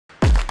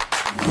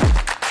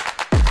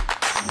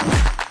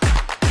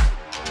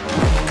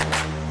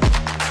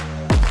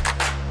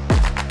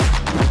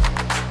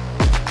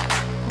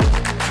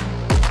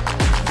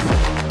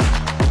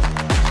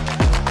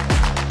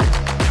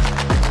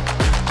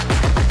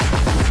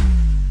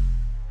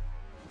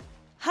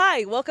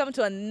Hi, welcome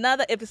to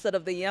another episode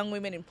of the Young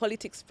Women in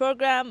Politics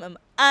program. I'm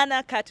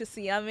Anna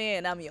Katusiyame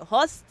and I'm your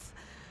host.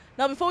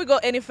 Now, before we go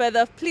any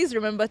further, please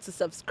remember to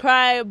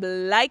subscribe,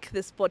 like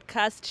this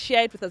podcast,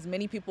 share it with as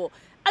many people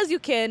as you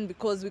can,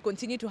 because we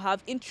continue to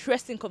have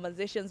interesting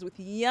conversations with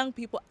young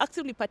people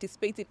actively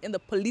participating in the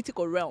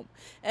political realm,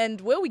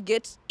 and where we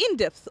get in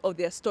depth of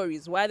their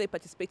stories, why they're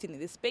participating in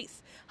this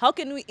space. How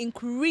can we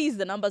increase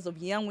the numbers of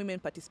young women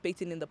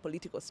participating in the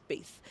political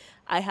space?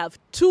 I have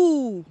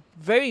two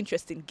very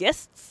interesting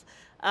guests,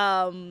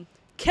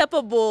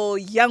 capable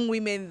young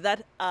women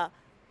that are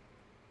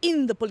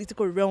in the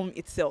political realm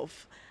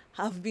itself,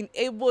 have been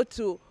able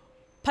to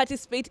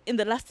participate in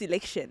the last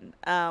election.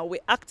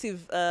 We're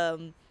active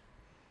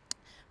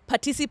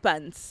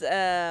participants,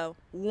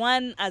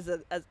 one as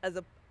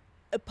a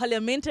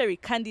parliamentary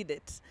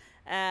candidate,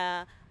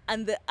 and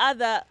the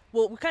other,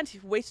 well, we can't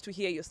wait to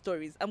hear your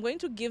stories. I'm going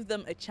to give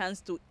them a chance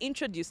to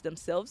introduce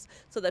themselves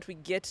so that we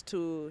get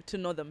to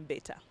know them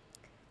better.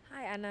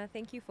 Hi Anna,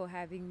 thank you for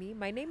having me.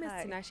 My name is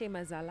Tinashe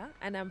Mazala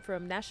and I'm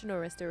from National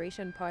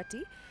Restoration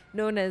Party,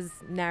 known as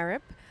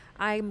NAREP.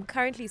 I'm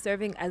currently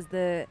serving as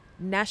the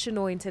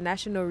National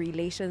International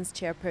Relations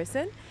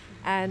Chairperson,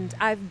 and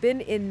I've been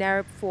in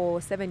NAREP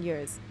for 7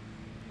 years.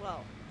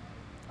 Wow.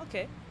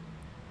 Okay.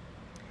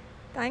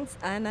 Thanks,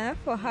 Anna,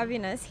 for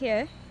having us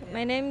here. Yeah.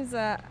 My name is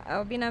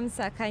Albina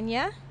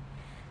Musakanya.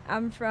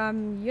 I'm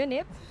from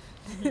UNIP,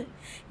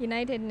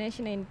 United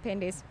National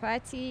Independence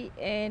Party,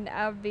 and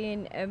I've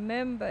been a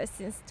member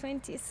since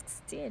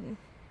 2016.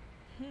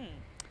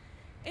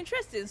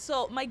 Interesting.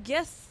 So my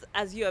guests,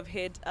 as you have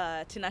heard,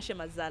 Tinashe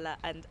Mazala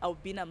and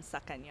Albina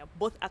Musakanya,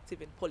 both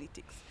active in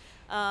politics.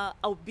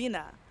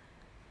 Albina,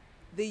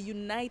 the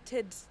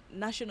United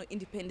National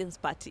Independence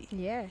Party.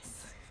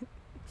 Yes.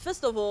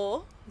 First of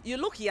all, you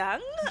look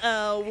young.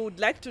 We would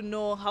like to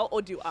know how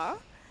old you are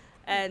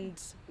and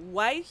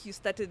why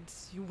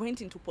you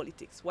went into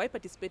politics, why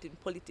participate in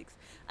politics,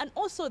 and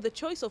also the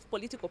choice of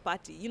political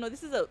party. You know,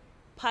 this is a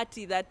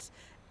party that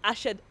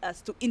ushered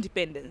us to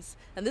independence,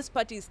 and this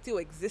party is still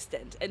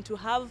existent. And to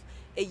have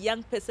a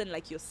young person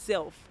like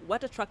yourself,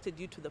 what attracted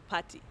you to the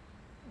party?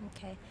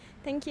 Okay.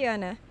 Thank you,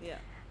 Anna. Yeah.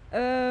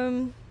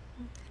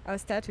 I'll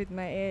start with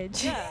my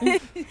age. Yeah.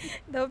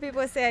 Though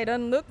people say I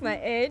don't look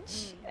my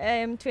age,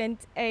 I'm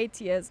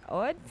 28 years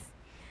old.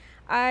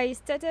 I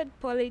started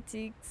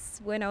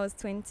politics when I was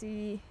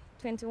 21.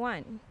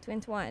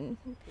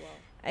 Wow.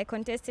 I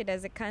contested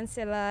as a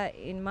councillor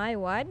in my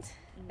ward,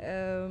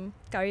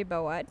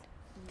 Kariba ward.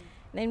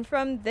 Then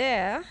from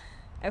there,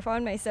 I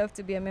found myself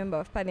to be a member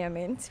of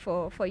parliament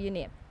for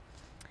UNIP.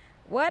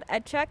 What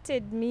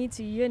attracted me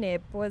to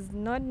UNIP was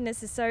not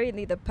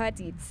necessarily the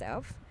party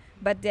itself,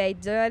 but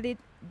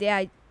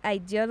the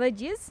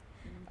ideologies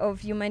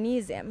of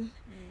humanism.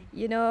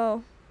 You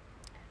know,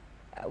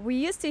 we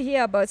used to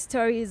hear about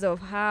stories of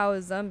how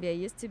Zambia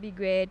used to be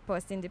great,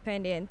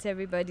 post-independent.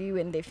 Everybody,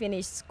 when they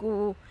finish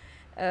school,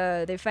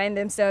 they find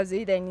themselves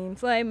either in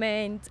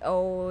employment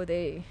or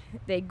they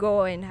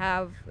go and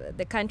have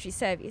the country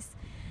service.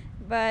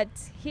 But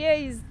here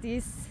is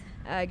this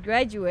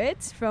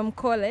graduate from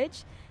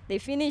college. They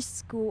finish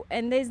school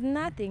and there's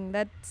nothing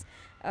that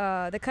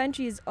the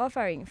country is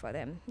offering for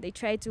them. They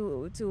try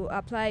to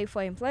apply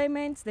for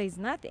employment, there's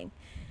nothing.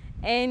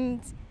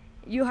 And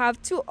you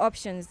have two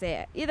options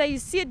there. Either you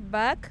sit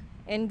back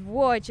and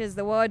watch as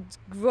the world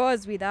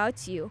grows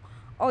without you,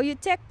 or you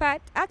take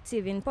part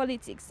active in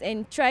politics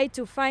and try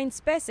to find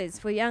spaces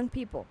for young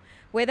people,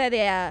 whether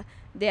they are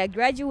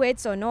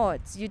graduates or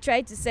not. You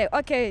try to say,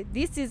 okay,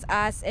 this is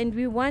us and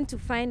we want to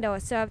find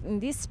ourselves in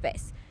this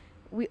space.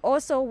 We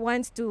also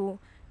want to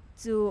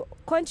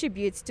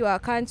contribute to our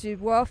country's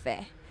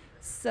welfare.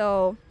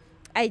 So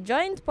I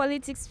joined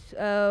politics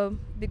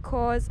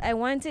because I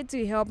wanted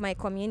to help my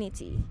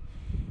community.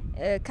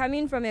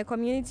 Coming from a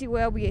community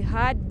where we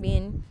had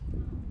been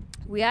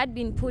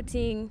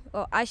putting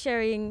or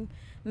ushering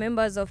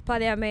members of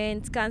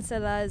parliament,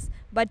 councillors,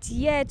 but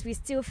yet we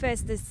still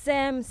face the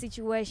same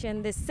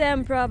situation, the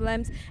same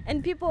problems,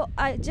 and people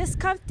are just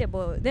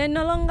comfortable. They're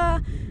no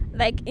longer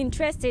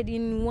interested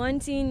in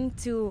wanting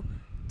to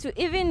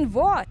even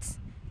vote,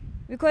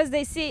 because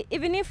they see,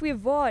 even if we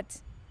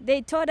vote,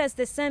 they told us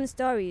the same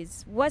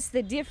stories. What's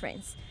the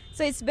difference?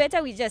 So it's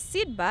better we just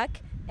sit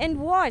back and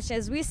watch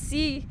as we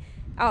see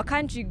our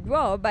country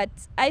grow, but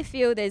I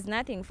feel there's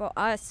nothing for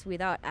us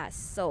without us.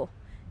 So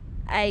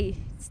I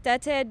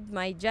started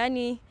my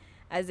journey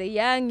as a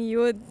young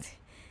youth,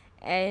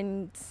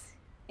 and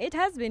it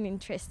has been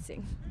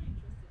interesting.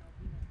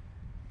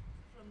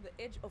 From the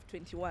age of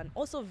 21,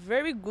 also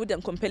very good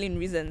and compelling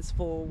reasons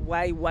for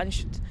why one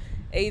should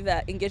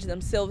either engage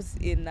themselves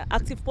in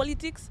active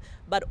politics,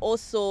 but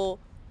also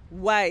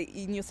why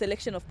in your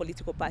selection of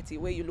political party,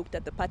 where you looked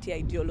at the party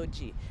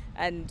ideology,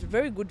 and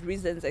very good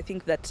reasons I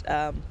think that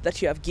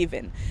that you have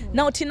given.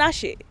 Now,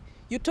 Tinashe,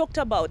 you talked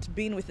about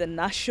being with the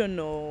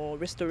National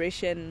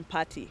Restoration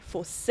Party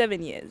for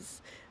 7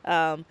 years.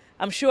 I'm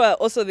sure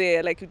also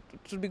it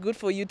would be good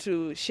for you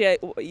to share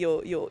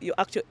your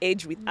actual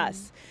age with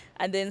us,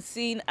 and then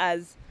seeing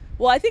as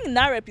Well, I think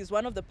NAREP is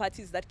one of the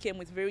parties that came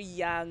with very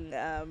young,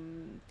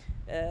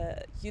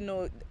 you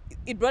know,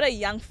 it brought a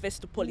young face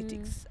to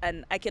politics.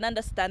 And I can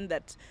understand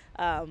that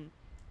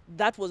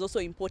that was also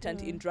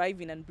important in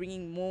driving and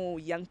bringing more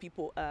young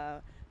people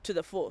to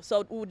the fore.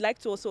 So we would like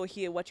to also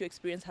hear what your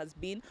experience has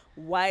been,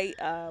 why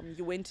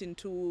you went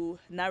into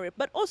NAREP,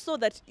 but also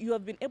that you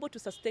have been able to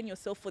sustain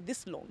yourself for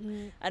this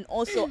long and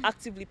also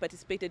actively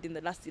participated in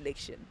the last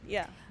election.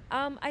 Yeah.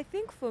 I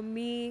think for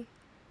me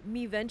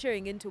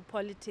venturing into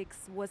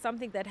politics was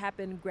something that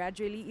happened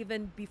gradually,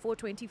 even before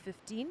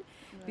 2015,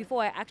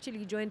 before I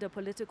actually joined a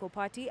political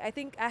party. I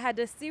think I had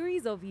a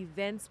series of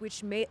events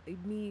which made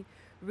me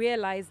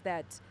realize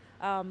that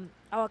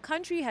our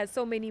country has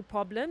so many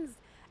problems,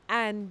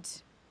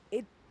 and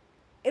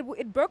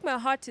it broke my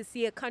heart to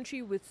see a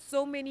country with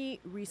so many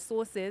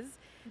resources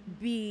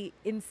be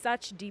in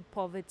such deep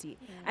poverty.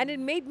 And it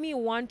made me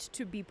want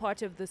to be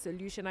part of the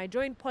solution. I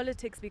joined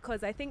politics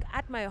because I think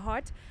at my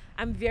heart,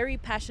 I'm very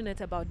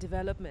passionate about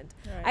development.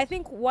 I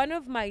think one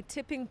of my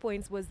tipping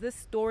points was this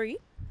story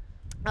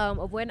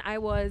of when I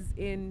was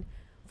in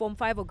Form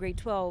 5 or grade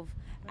 12,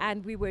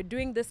 and we were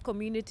doing this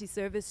community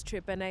service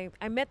trip, and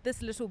I met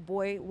this little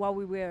boy while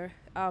we were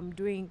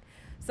doing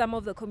some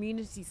of the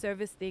community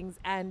service things,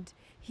 and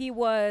he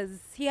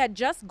had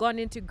just gone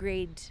into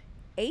grade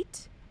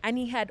 8, and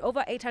he had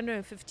over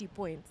 850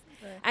 points.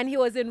 And he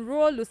was in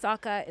rural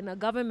Lusaka in a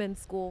government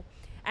school.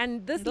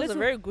 And those are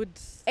very good.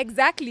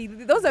 Exactly.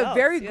 Those are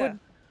very good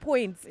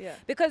points. Yeah.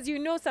 Because you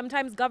know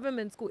sometimes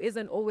government school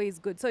isn't always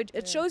good. So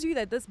it shows you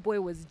that this boy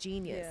was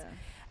genius.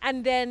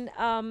 And then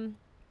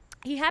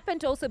he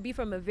happened to also be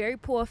from a very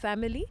poor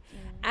family,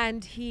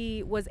 and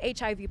he was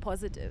HIV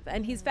positive.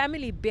 And his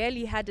family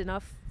barely had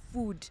enough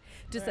food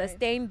to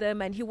sustain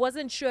them, and he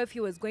wasn't sure if he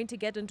was going to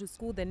get into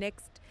school the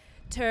next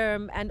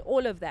term and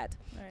all of that.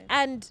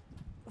 And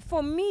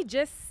for me,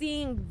 just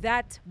seeing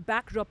that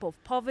backdrop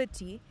of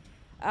poverty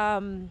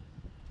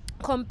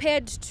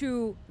compared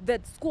to the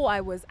school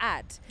I was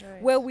at,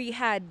 where we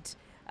had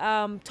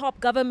top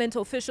government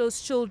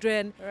officials'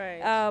 children,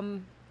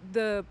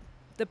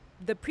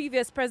 the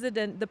previous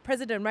president, the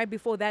president right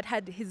before that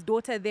had his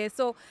daughter there.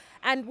 So,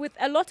 and with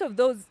a lot of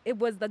those, it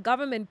was the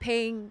government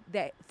paying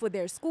for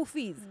their school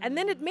fees. And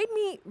then it made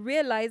me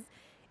realize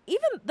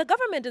even the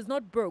government is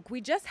not broke. We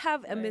just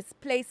have a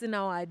misplace in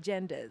our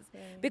agendas.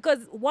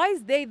 Because why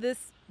is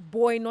this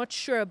boy not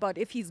sure about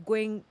if he's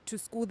going to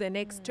school the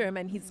next term,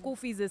 and his school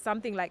fees is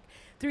something like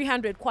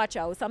 300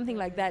 kwacha or something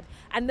like that,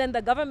 and then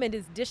the government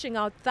is dishing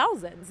out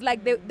thousands?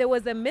 Like there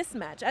was a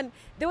mismatch. And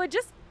there were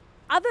just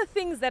other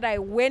things that I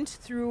went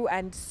through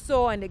and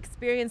saw and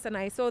experienced, and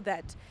I saw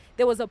that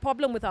there was a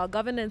problem with our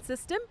governance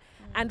system.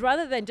 And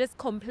rather than just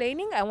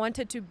complaining, I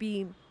wanted to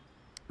be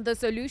the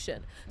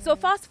solution. So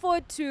fast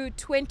forward to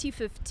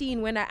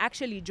 2015, when I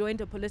actually joined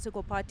a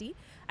political party.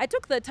 I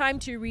took the time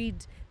to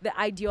read the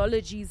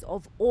ideologies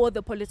of all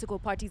the political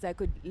parties I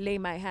could lay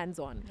my hands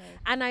on.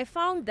 And I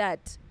found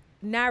that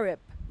NAREP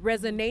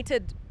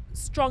resonated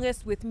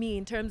strongest with me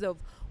in terms of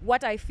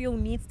what I feel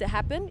needs to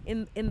happen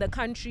in the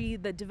country,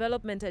 the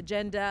development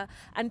agenda,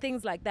 and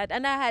things like that.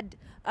 And I had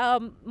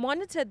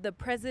monitored the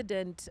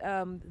president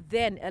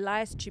then,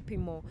 Elias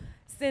Chipimo,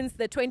 since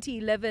the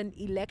 2011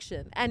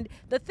 election. And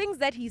the things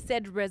that he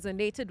said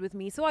resonated with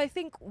me. So I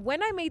think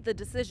when I made the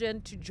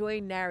decision to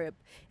join NAREP,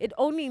 it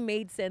only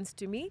made sense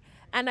to me.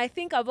 And I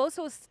think I've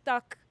also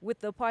stuck with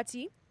the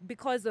party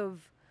because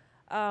of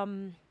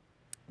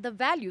the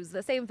values,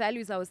 the same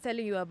values I was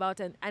telling you about,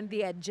 and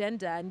the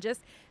agenda, and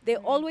just they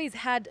always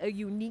had a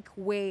unique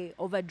way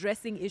of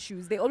addressing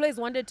issues. They always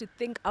wanted to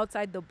think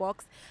outside the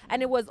box.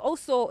 And it was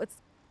also, it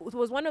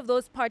was one of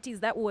those parties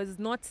that was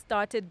not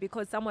started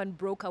because someone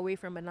broke away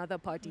from another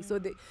party. So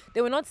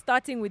they were not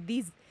starting with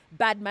these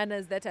bad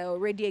manners that are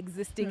already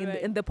existing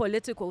in the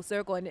political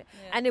circle.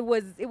 And it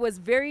was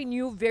very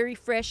new, very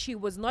fresh. He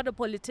was not a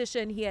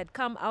politician. He had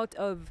come out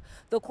of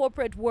the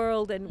corporate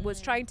world and was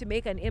trying to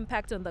make an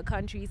impact on the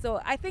country.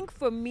 So I think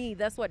for me,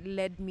 that's what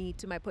led me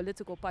to my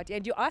political party.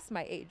 And you asked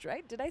my age,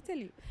 right? Did I tell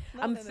you?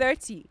 I'm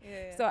 30.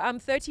 So I'm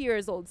 30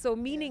 years old. So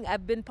meaning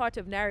I've been part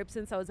of NAREP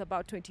since I was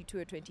about 22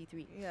 or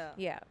 23.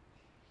 Yeah.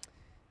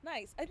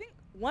 Nice. I think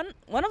one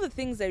of the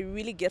things I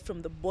really get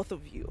from the both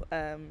of you,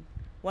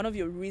 one of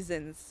your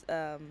reasons,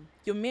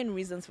 your main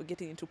reasons for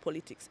getting into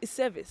politics is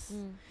service.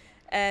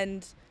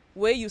 And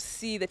where you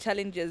see the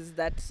challenges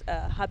that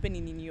are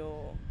happening in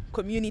your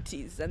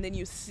communities, and then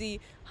you see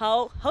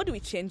how do we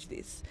change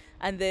this,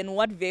 and then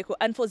what vehicle,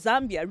 and for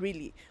Zambia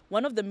really,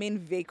 one of the main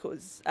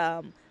vehicles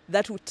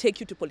that will take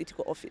you to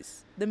political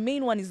office, the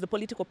main one is the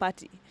political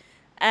party.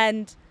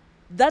 And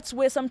that's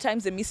where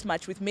sometimes the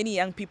mismatch with many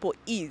young people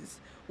is,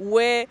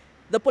 where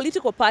the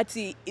political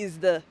party is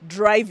the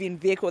driving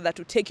vehicle that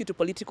will take you to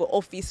political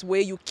office,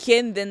 where you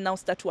can then now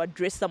start to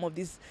address some of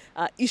these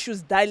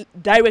issues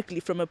directly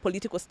from a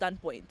political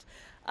standpoint.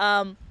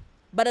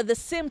 But at the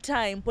same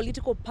time,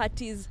 political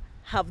parties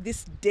have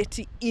this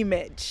dirty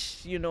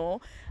image,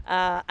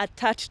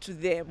 attached to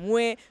them,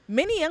 where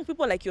many young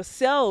people like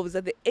yourselves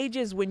at the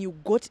ages when you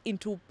got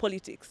into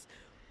politics,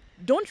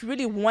 don't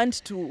really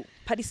want to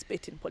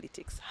participate in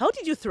politics. How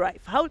did you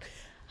thrive?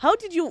 How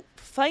did you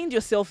find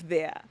yourself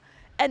there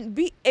and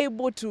be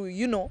able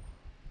to,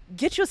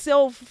 get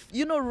yourself,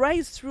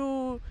 rise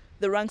through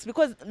the ranks?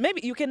 Because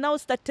maybe you can now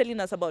start telling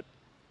us about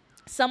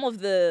some of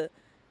the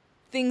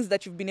things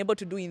that you've been able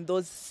to do in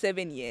those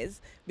 7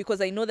 years, because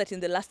I know that in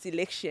the last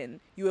election,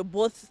 you were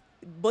both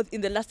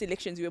in the last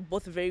elections, you were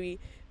both very,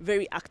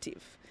 very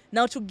active.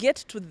 Now, to get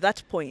to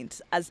that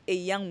point as a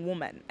young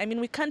woman, I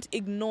mean, we can't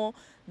ignore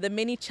the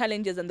many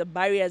challenges and the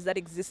barriers that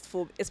exist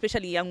for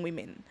especially young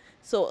women.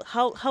 So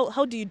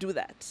how do you do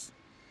that?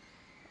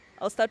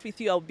 I'll start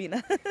with you,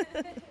 Albina.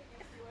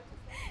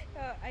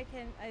 I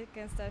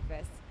can start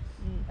first.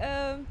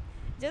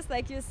 Just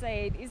like you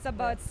said, it's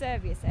about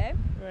service, eh?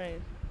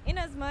 Right. In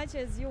as much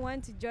as you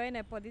want to join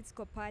a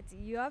political party,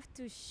 you have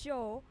to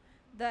show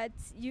that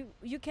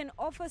you can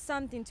offer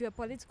something to a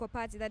political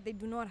party that they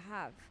do not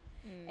have.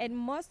 And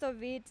most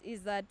of it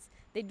is that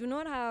they do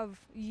not have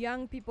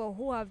young people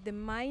who have the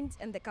mind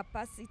and the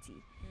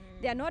capacity.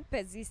 They are not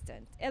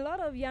persistent. A lot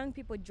of young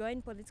people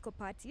join political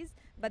parties,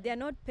 but they are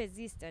not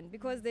persistent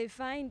because they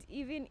find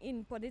even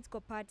in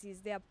political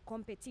parties there are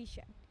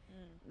competition.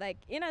 Like,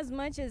 in as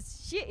much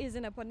as she is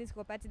in a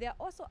political party, there are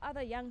also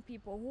other young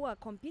people who are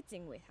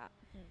competing with her.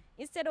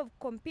 Instead of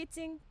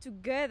competing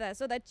together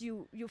so that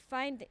you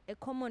find a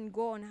common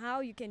goal on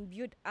how you can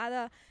build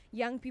other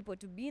young people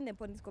to be in the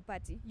political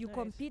party, you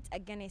compete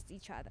against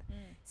each other.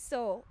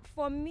 So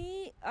for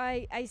me,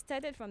 I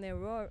started from the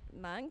raw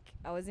rank.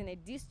 I was in a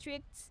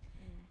district,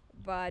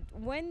 but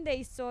when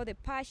they saw the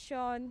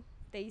passion,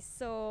 they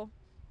saw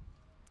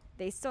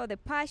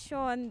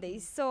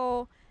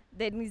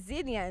the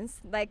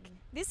resilience, like,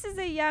 this is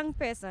a young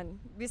person.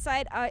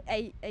 Besides,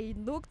 I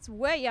looked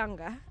way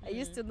younger. I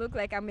used to look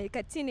like I'm a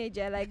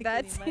teenager like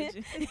that.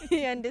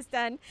 You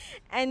understand?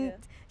 And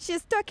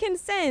she's talking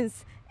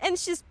sense, and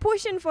she's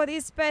pushing for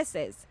these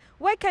spaces.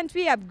 Why can't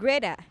we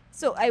upgrade her?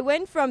 So I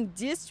went from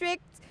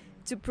district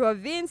to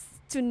province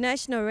to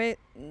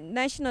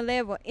national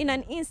level in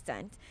an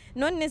instant.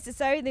 Not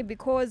necessarily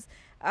because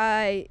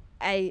I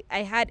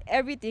had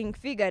everything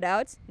figured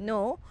out,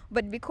 no,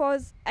 but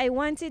because I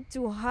wanted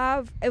to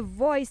have a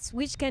voice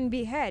which can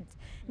be heard,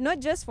 not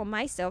just for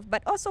myself,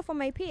 but also for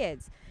my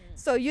peers.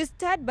 So you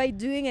start by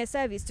doing a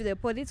service to the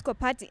political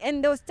party,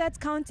 and they'll start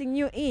counting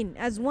you in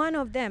as one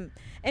of them.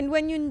 And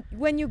when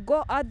you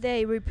go out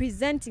there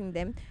representing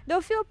them,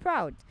 they'll feel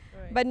proud.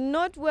 But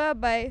not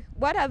whereby,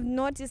 what I've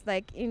noticed,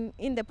 like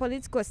in the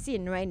political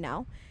scene right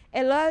now,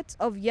 a lot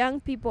of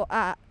young people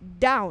are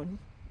down,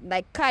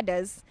 like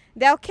cadres.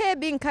 They're okay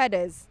being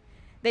cadres.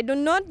 They do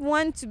not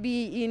want to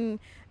be in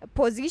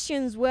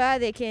positions where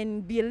they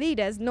can be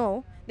leaders.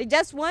 No, they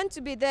just want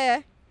to be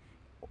there.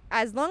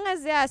 As long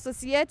as they're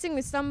associating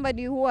with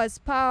somebody who has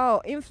power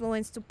or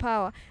influence to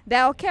power,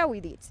 they're okay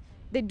with it.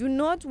 They do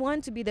not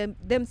want to be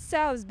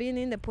themselves being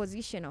in the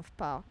position of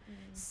power.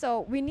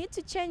 So we need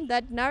to change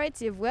that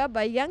narrative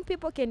whereby young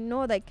people can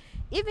know, like,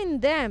 even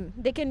them,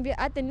 they can be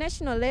at the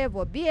national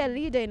level, be a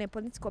leader in a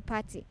political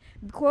party,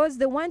 because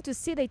they want to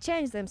see the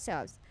change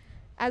themselves.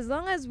 As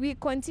long as we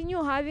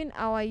continue having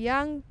our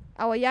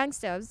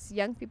youngsters,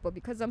 young people,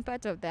 because I'm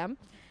part of them,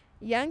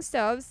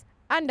 youngsters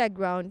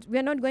underground, we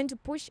are not going to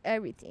push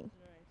everything.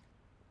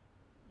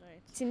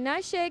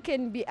 Tinashe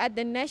can be at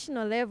the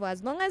national level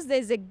as long as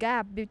there's a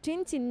gap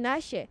between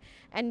Tinashe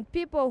and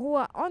people who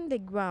are on the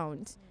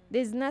ground.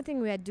 There's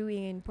nothing we are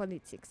doing in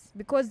politics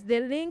because the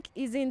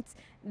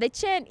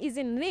chain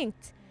isn't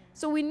linked.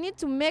 So we need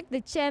to make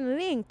the chain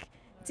link.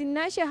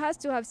 Tinashe has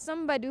to have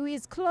somebody who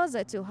is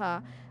closer to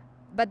her,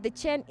 but the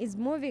chain is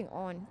moving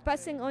on,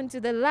 passing on to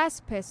the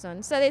last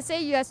person. So they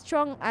say you are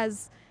strong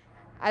as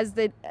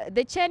the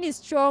chain is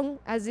strong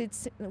as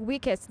its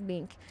weakest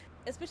link.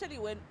 Especially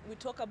when we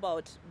talk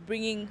about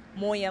bringing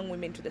more young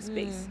women to the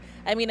space.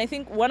 I mean, I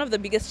think one of the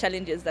biggest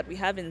challenges that we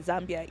have in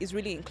Zambia is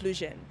really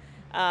inclusion.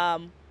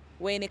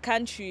 We're in a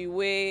country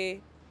where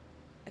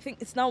I think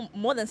it's now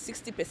more than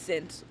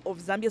 60% of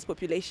Zambia's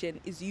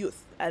population is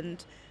youth.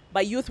 And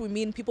by youth, we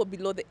mean people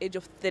below the age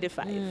of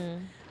 35.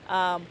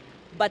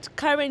 But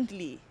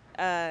currently,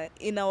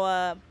 in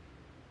our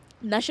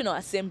National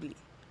Assembly,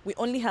 we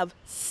only have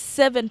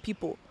 7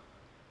 people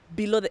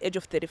below the age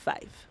of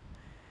 35.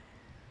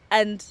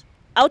 And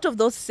out of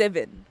those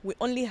 7, we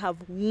only have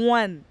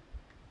one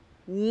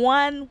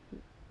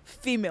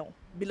female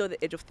below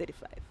the age of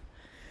 35.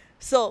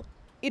 So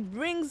it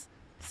brings,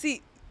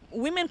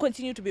 women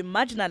continue to be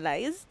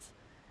marginalized,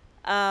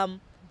 and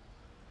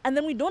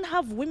then we don't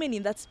have women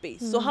in that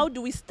space. So how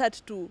do we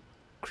start to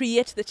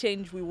create the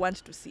change we want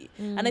to see?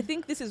 And I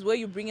think this is where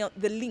you bring out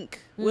the link,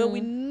 where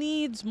we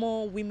need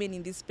more women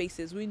in these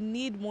spaces. We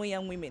need more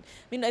young women.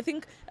 I mean, I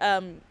think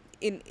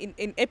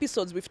in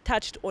episodes we've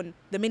touched on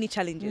the many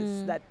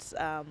challenges that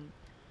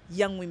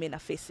young women are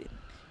facing.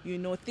 You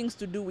know, things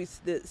to do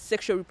with the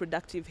sexual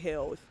reproductive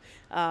health,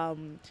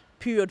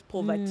 period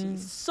poverty,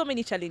 so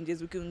many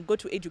challenges. We can go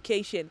to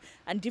education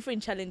and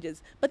different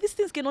challenges. But these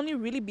things can only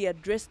really be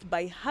addressed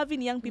by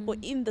having young people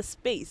in the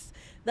space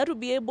that will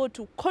be able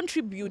to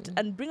contribute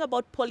and bring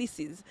about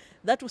policies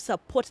that will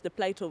support the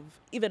plight of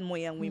even more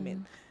young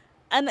women.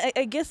 And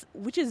I guess,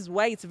 which is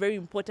why it's very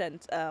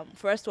important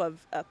for us to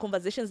have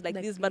conversations like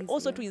this, but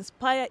also to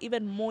inspire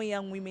even more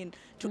young women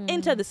to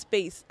enter the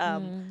space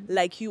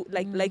like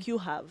you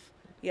have.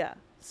 Yeah.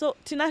 So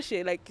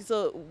Tinashe,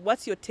 so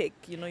what's your take?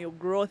 Your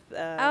growth.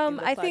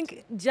 I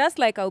think just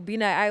like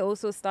Albina, I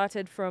also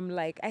started from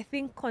I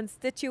think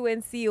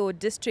constituency or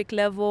district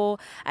level,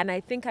 and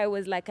I think I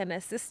was like an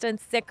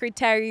assistant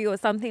secretary or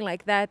something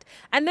like that.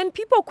 And then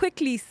people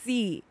quickly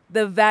see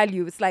the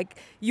value. It's like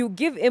you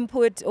give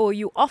input or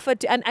you offer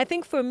to, and I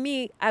think for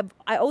me,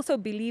 I also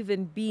believe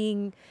in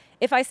being.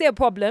 If I see a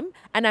problem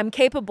and I'm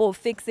capable of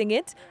fixing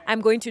it,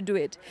 I'm going to do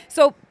it.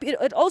 So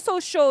it also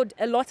showed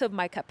a lot of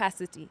my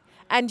capacity.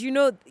 And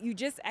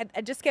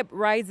I just kept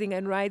rising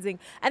and rising.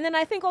 And then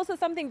I think also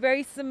something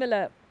very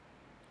similar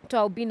to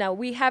Albina,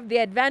 we have the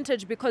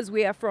advantage because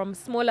we are from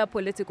smaller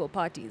political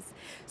parties.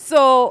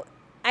 So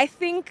I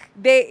think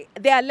there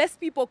are less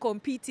people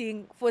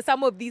competing for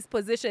some of these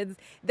positions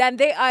than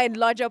they are in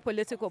larger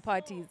political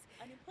parties.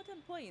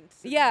 Point.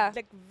 Yeah.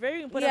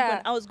 Very important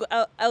point.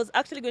 I was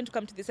actually going to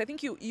come to this. I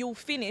think you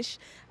finish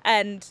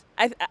and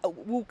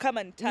we'll come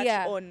and touch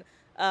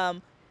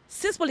on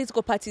since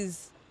political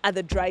parties are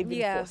the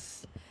driving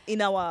force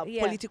in our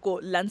political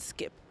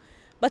landscape.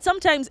 But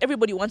sometimes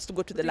everybody wants to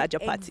go to the larger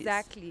parties.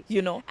 Exactly.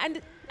 And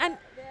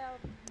there are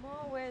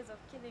more ways of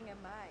killing a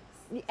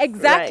mice.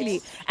 Exactly.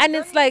 Right. And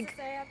it's like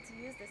I have to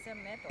use the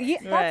same method. Yeah,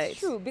 that's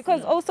true.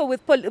 Because also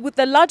with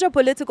the larger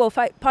political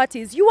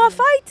parties, you are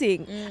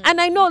fighting.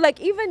 And I know,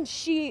 even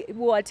she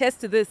will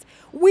attest to this.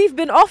 We've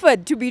been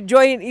offered to be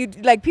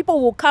joined.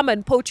 People will come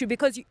and poach you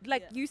because,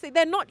 you say,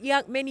 they're not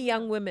many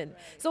young women.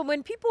 So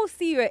when people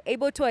see you're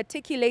able to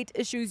articulate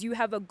issues, you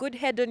have a good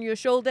head on your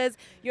shoulders,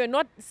 you're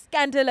not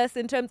scandalous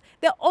in terms,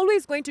 they're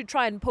always going to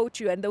try and poach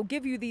you, and they'll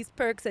give you these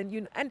perks. And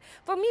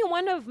for me,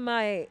 one of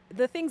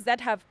the things that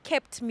have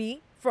kept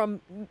me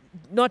from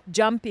not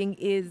jumping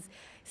is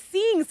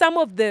seeing some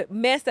of the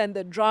mess and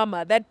the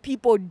drama that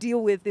people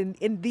deal with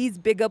in these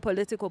bigger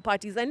political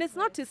parties. And it's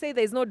not to say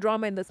there's no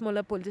drama in the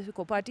smaller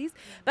political parties,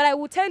 but I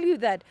will tell you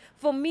that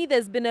for me,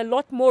 there's been a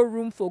lot more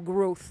room for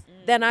growth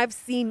than I've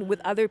seen with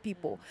other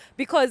people.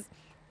 Because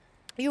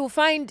you'll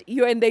find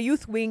you're in the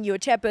youth wing, your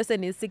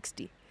chairperson is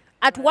 60.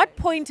 At what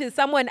point is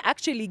someone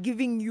actually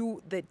giving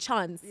you the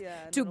chance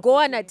to go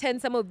and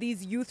attend some of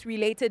these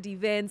youth-related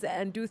events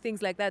and do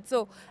things like that?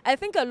 So I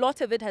think a lot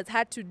of it has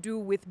had to do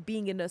with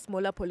being in a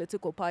smaller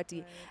political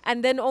party.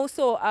 And then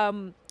also,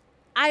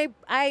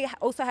 I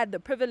also had the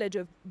privilege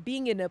of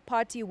being in a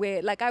party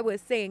where, like I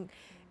was saying,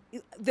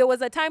 there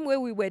was a time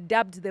where we were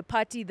dubbed the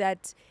party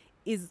that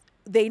is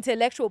the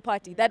intellectual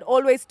party that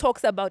always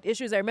talks about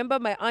issues. I remember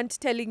my aunt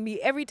telling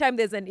me every time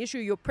there's an issue,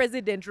 your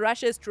president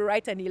rushes to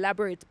write an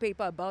elaborate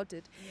paper about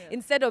it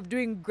instead of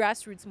doing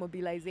grassroots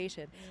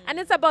mobilization. And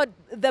it's about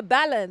the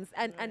balance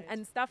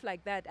and stuff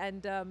like that.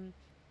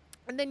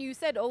 And then you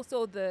said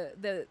also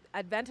the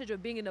advantage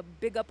of being in a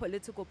bigger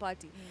political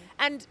party.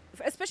 And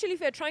especially if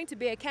you're trying to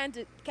be a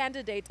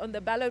candidate on the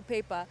ballot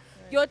paper,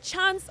 your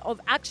chance of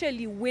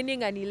actually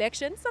winning an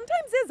election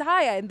sometimes is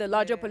higher in the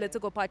larger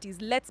political parties,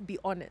 let's be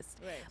honest.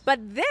 But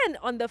then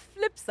on the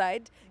flip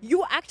side,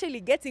 you actually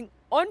getting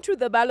onto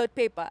the ballot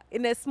paper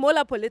in a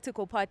smaller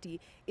political party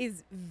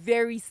is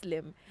very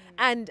slim.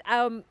 And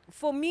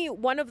for me,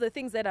 one of the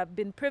things that I've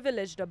been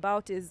privileged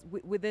about is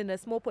within a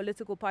small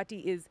political party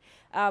is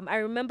I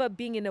remember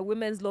being in a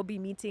women's lobby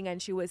meeting,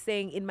 and she was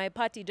saying, in my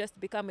party, just to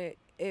become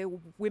a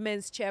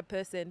women's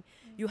chairperson,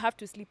 you have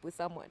to sleep with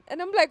someone.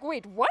 And I'm like,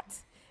 wait,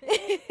 what?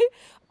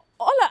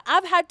 All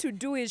I've had to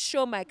do is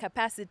show my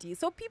capacity.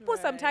 So people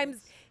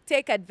sometimes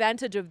take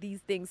advantage of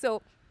these things.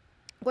 So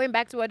going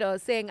back to what I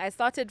was saying, I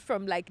started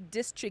from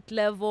district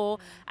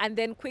level and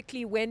then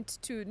quickly went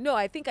to,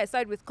 I think I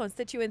started with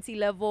constituency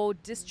level,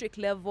 district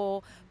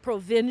level,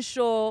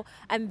 provincial.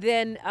 And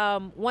then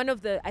one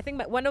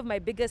of my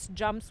biggest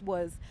jumps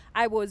was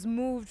I was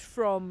moved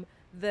from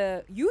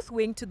the youth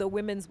wing to the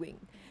women's wing,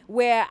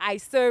 where I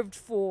served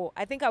for,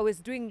 I think I was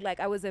doing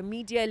I was a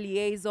media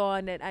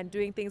liaison and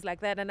doing things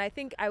like that. And I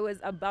think I was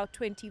about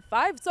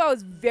 25. So I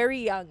was very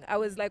young. I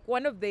was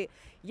one of the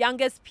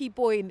youngest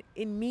people in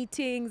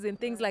meetings and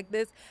things like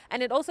this.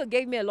 And it also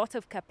gave me a lot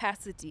of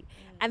capacity.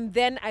 And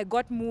then I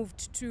got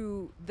moved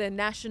to the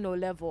national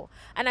level.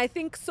 And I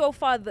think so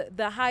far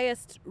the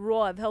highest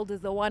role I've held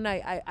is the one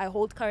I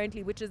hold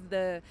currently, which is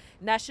the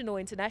National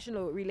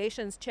International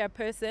Relations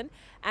Chairperson.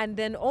 And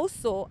then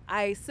also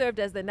I served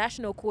as the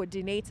national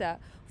coordinator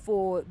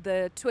for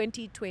the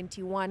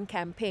 2021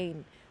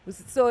 campaign.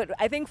 So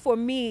I think for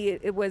me,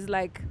 it was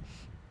that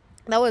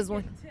was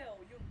one.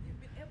 You've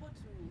been able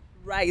to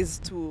rise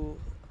to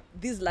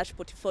these large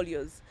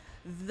portfolios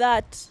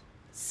that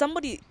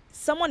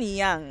someone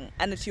young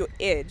and at your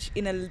age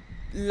in a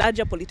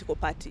larger political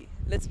party,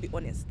 let's be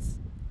honest,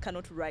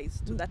 cannot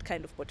rise to that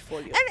kind of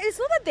portfolio. And it's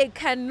not that they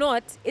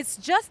cannot, it's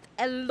just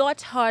a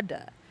lot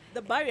harder.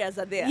 The barriers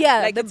are there.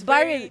 Yeah, like the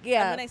barrier.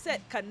 Yeah. And when I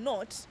said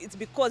cannot, it's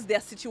because there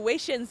are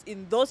situations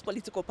in those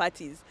political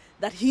parties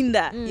that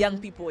hinder young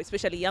people,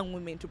 especially young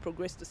women, to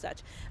progress to such.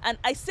 And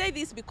I say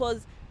this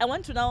because I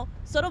want to now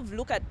sort of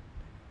look at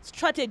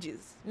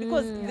strategies,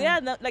 because they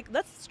are not, like,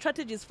 that's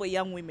strategies for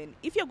young women.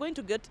 If you're going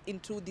to get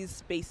into these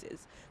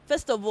spaces,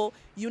 first of all,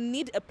 you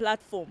need a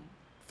platform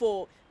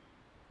for,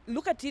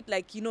 look at it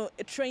like, you know,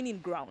 a training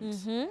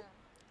ground.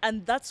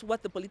 And that's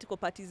what the political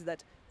parties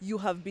that you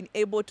have been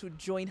able to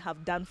join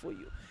have done for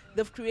you.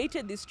 They've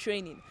created this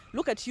training.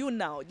 Look at you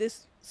now.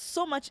 There's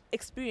so much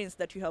experience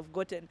that you have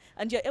gotten,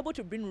 and you're able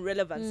to bring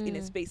relevance in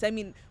a space. I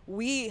mean,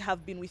 we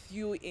have been with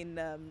you in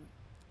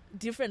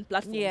different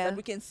platforms, and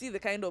we can see the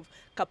kind of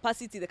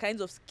capacity, the kinds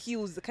of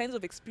skills, the kinds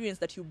of experience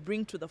that you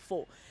bring to the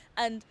fore.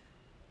 And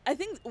I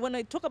think when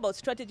I talk about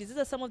strategies, these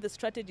are some of the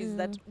strategies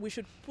that we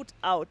should put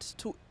out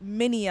to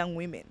many young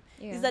women.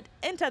 Is that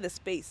enter the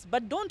space,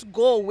 but don't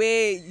go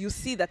where you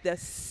see that there are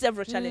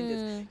several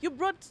challenges. You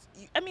brought,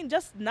 I mean,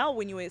 just now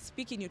when you were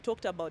speaking, you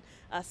talked about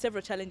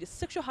several challenges.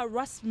 Sexual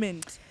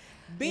harassment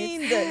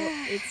being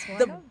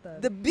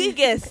the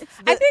biggest.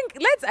 I think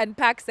let's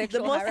unpack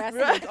sexual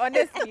harassment,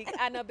 honestly,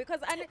 Anna, because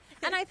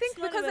and I think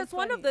because it's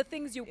one of the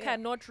things you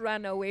cannot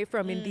run away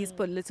from in these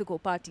political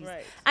parties.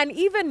 And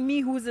even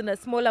me, who's in a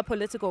smaller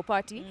political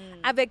party,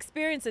 I've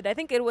experienced it. I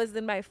think it was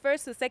in my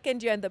first or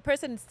second year, and the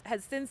person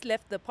has since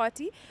left the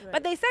party.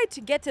 But they started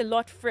to get a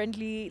lot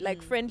friendly,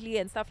 like friendly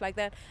and stuff like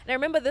that. And I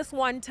remember this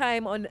one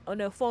time on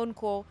a phone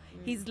call,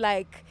 he's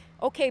like,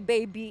 "Okay,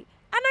 baby,"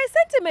 and I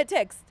sent him a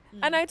text.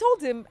 And I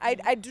told him,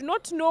 I do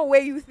not know where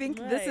you think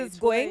this is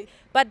going,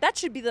 but that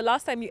should be the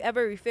last time you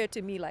ever refer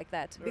to me like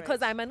that,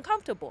 because I'm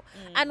uncomfortable.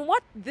 And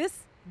what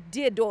this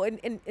did, or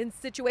in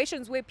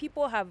situations where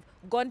people have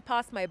gone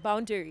past my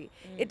boundary,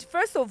 it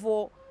first of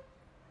all,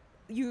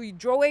 you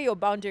draw where your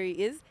boundary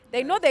is.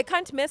 They know they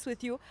can't mess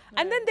with you.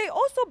 And then they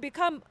also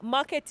become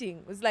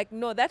marketing. It's like,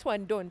 no, that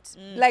one don't.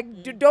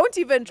 Don't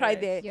even try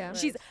there.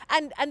 She's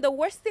and the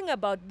worst thing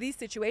about these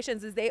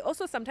situations is they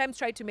also sometimes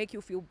try to make you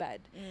feel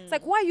bad. It's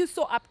like, why are you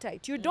so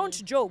uptight? You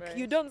don't joke.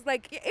 You don't,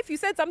 like, if you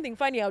said something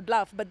funny, I would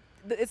laugh, but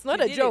it's not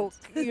a joke,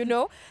 you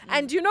know?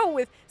 And you know,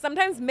 with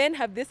sometimes men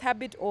have this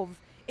habit of,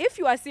 if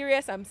you are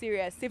serious, I'm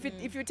serious.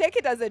 If you take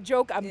it as a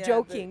joke, I'm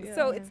joking.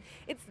 So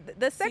it's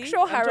the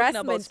sexual harassment. I'm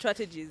talking about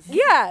strategies.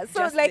 Yeah. So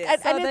Just like,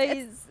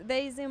 this.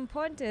 There is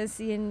importance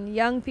in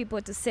young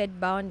people to set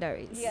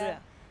boundaries.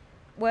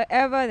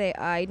 Wherever they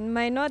are, it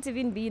might not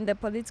even be in the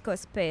political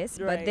space,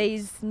 but there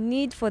is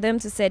need for them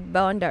to set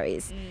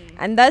boundaries.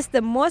 And that's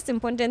the most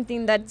important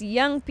thing that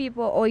young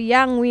people or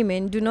young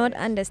women do not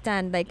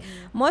understand. Like,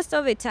 most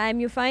of the time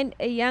you find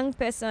a young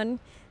person,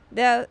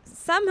 they're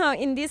somehow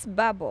in this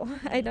bubble.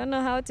 I don't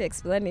know how to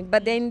explain it,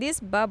 but they're in this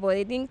bubble.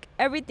 I think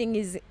everything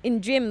is in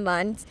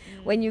dreamland.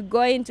 When you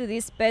go into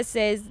these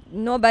spaces,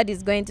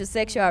 nobody's going to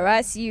sexual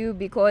harass you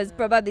because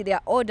probably they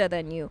are older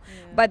than you.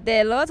 But there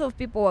are a lot of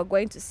people who are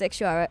going to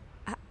sexual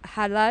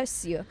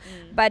harass you.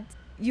 But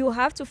you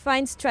have to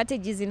find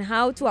strategies in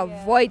how to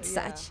avoid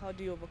such. How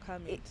do you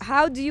overcome it?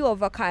 How do you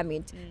overcome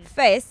it?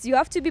 First, you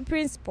have to be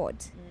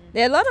principled.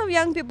 There are a lot of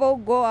young people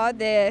who go out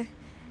there,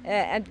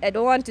 and I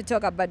don't want to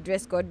talk about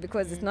dress code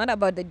because it's not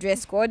about the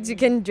dress code. You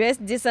can dress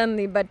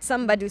decently, but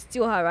somebody will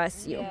still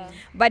harass you.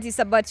 But it's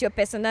about your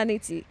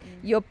personality,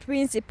 your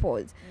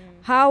principles.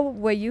 How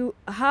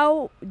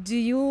do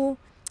you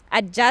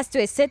adjust to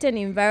a certain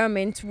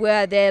environment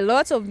where there are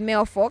lots of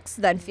male folks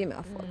than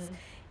female folks?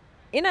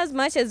 In as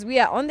much as we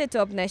are on the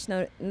top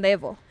national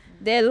level,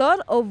 there are a lot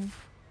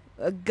of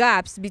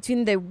gaps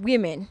between the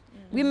women.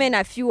 Women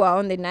are fewer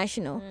on the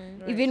national.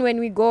 Even when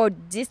we go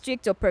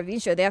district or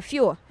provincial, there are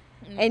fewer.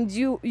 And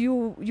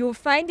you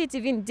find it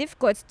even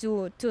difficult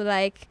to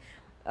like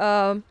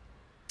have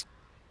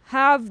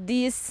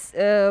this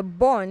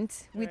bond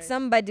with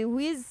somebody who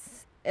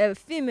is a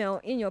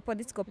female in your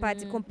political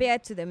party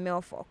compared to the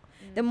male folk.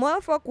 The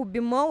male folk will be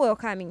more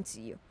welcoming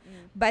to you,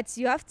 but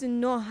you have to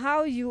know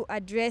how you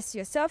address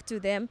yourself to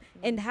them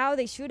and how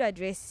they should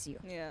address you.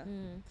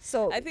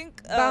 So I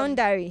think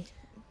boundary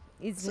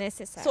is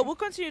necessary. So we'll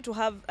continue to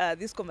have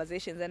these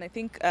conversations, and I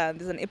think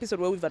there's an episode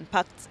where we've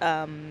unpacked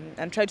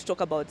and tried to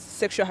talk about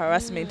sexual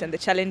harassment and the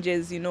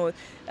challenges, you know,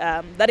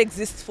 that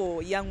exist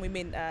for young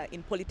women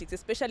in politics,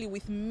 especially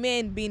with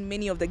men being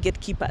many of the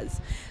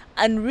gatekeepers.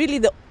 And really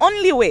the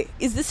only way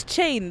is this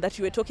chain that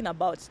you were talking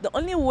about. The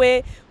only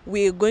way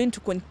we're going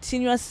to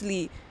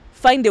continuously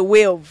find a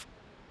way of,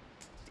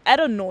 I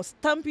don't know,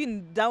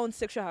 stamping down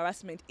sexual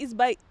harassment is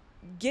by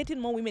getting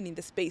more women in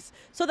the space,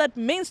 so that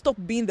men stop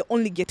being the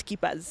only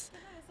gatekeepers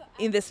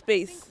in the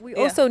space. We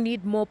also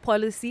need more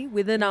policy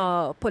within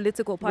our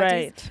political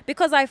parties,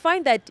 because I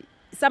find that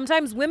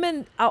sometimes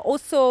women are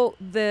also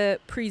the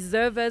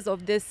preservers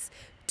of this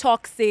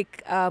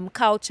toxic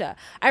culture.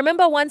 I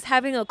remember once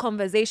having a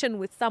conversation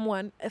with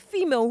someone, a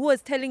female, who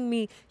was telling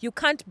me, you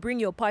can't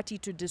bring your party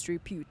to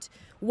disrepute.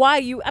 Why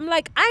you? I'm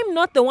like, I'm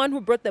not the one who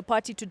brought the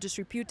party to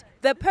disrepute.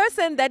 The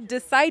person that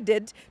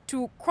decided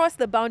to cross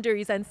the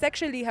boundaries and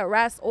sexually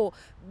harass or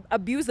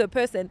abuse a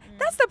person,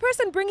 that's the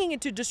person bringing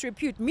it to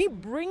disrepute. Me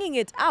bringing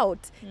it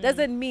out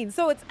doesn't mean.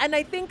 So it's, and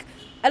I think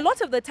a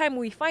lot of the time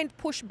we find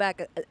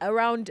pushback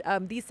around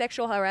these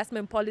sexual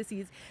harassment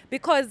policies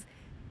because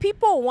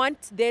people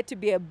want there to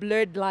be a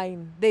blurred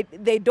line.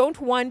 They don't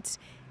want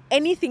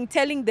anything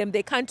telling them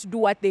they can't do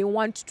what they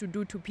want to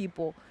do to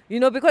people, you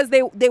know, because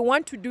they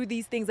want to do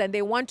these things and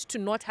they want to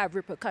not have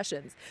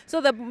repercussions. So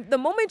the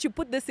moment you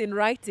put this in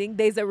writing,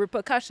 there's a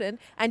repercussion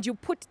and you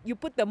put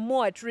them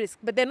more at risk,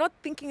 but they're not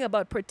thinking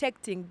about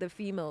protecting the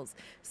females.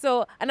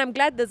 So, and I'm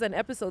glad there's an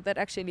episode that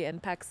actually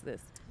unpacks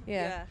this.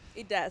 Yeah,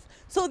 it does.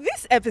 So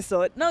this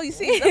episode, now you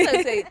see, that's what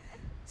I'm saying.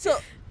 So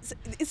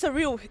it's a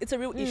real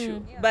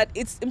issue, but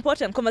it's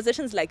important.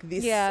 Conversations like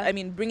this, I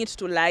mean, bring it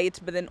to light,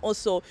 but then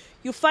also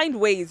you find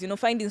ways, you know,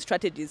 finding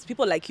strategies,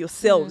 people like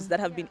yourselves that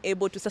have been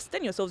able to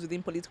sustain yourselves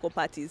within political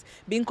parties,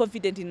 being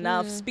confident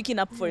enough, speaking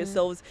up for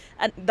yourselves,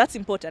 and that's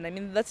important. I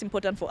mean, that's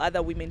important for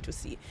other women to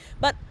see.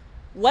 But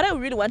what I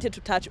really wanted to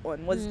touch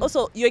on was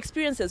also your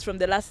experiences from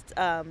the last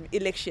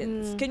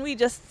elections. Can we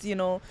just, you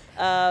know,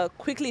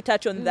 quickly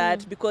touch on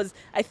that? Because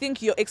I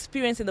think your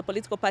experience in the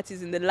political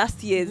parties in the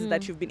last years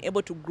that you've been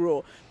able to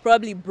grow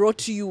probably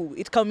brought you,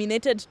 it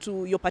culminated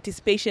to your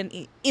participation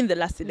in the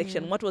last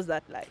election. What was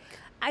that like?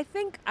 I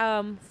think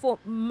for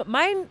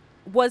mine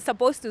was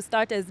supposed to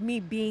start as me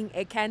being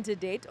a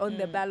candidate on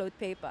the ballot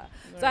paper.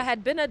 Right. So I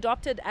had been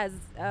adopted as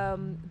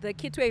the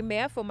Kitwe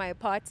mayor for my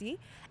party.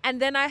 And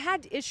then I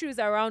had issues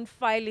around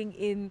filing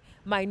in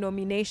my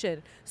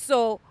nomination.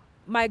 So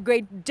my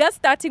grade, just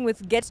starting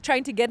with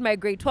trying to get my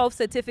grade 12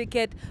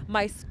 certificate,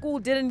 my school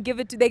didn't give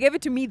it to, they gave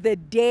it to me the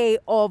day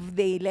of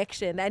the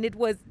election. And it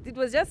was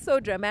just so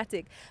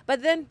dramatic.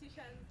 But then,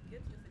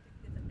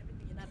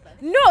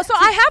 no, so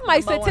I have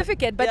my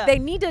certificate, but they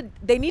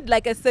need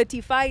like a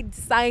certified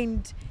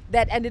signed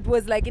that, and it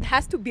was like it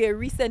has to be a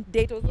recent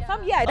date or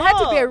something. Yeah, it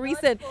had to be a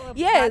recent.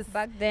 Yes,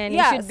 back then.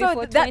 Yeah, it should so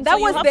be that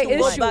was the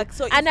issue.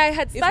 So and I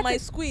had started, if my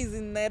squeeze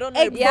in, I don't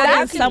know,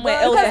 exactly, somewhere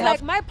else. Because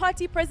like my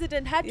party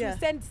president had to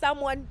send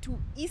someone to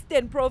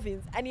Eastern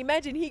Province, and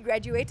imagine he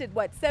graduated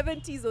what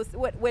 70s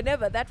or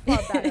whenever that far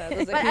back.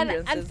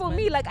 And for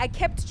me, like I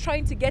kept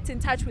trying to get in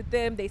touch with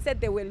them. They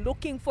said they were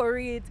looking for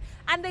it,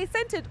 and they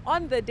sent it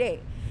on the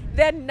day.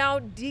 Then now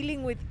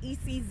dealing with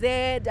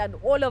ECZ and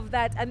all of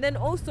that. And then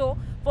also,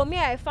 for me,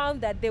 I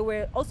found that there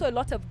were also a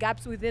lot of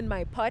gaps within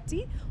my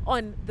party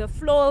on the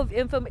flow of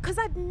information, because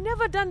I'd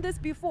never done this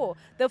before.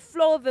 The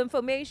flow of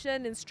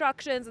information,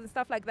 instructions and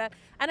stuff like that.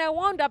 And I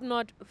wound up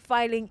not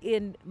filing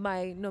in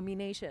my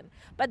nomination.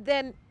 But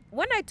then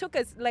when I took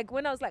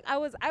when I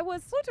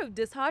was sort of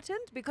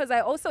disheartened, because I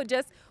also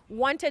just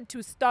wanted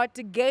to start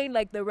to gain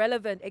like the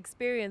relevant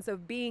experience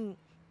of being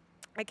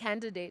a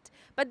candidate.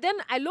 But then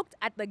I looked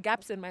at the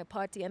gaps in my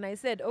party and I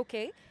said,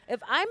 okay,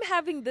 if I'm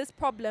having this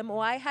problem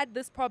or I had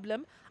this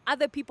problem,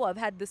 other people have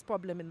had this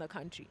problem in the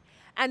country.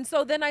 And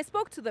so then I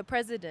spoke to the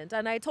president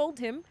and I told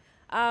him,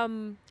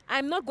 I'm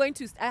not going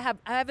to, I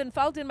haven't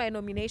filed in my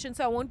nomination,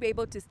 so I won't be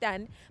able to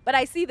stand, but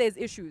I see there's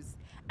issues.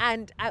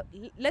 And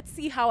let's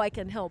see how I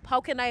can help.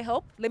 How can I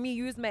help? Let me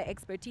use my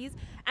expertise.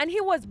 And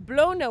he was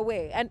blown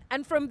away.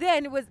 And from there,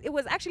 and it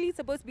was actually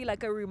supposed to be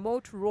like a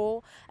remote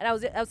role. And I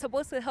was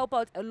supposed to help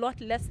out a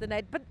lot less than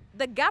but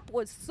the gap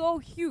was so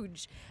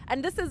huge.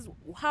 And this is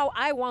how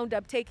I wound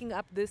up taking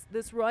up this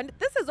role. And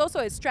this is also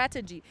a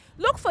strategy.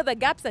 Look for the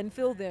gaps and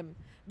fill them.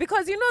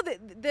 Because, you know,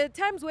 the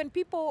times when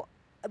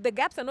the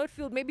gaps are not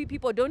filled, maybe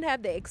people don't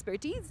have the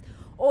expertise,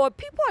 or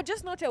people are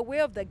just not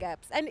aware of the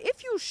gaps. And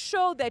if you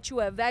show that you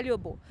are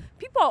valuable,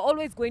 people are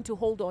always going to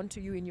hold on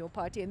to you in your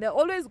party, and they're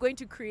always going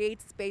to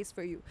create space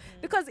for you.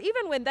 Because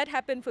even when that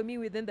happened for me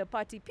within the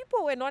party,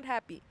 people were not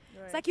happy.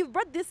 Right. It's like, you've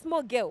brought this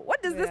small girl.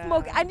 What does this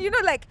small girl? And you know,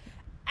 like,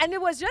 and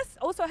it was just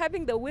also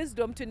having the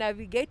wisdom to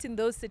navigate in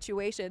those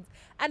situations.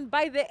 And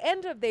by the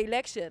end of the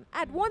election,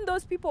 I'd won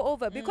those people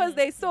over because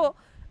they saw,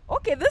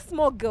 okay, this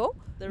small girl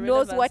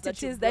knows what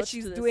it is that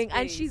she's doing,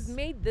 and she's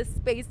made this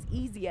space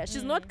easier.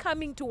 She's not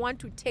coming to want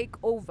to take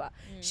over.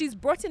 She's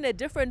brought in a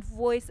different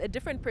voice, a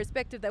different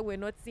perspective that we're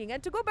not seeing.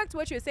 And to go back to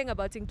what you're saying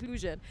about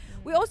inclusion,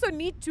 we also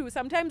need to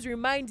sometimes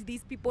remind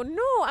these people,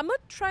 no, I'm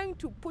not trying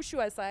to push you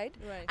aside.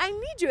 Right. I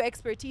need your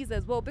expertise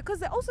as well, because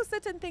there are also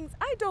certain things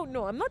I don't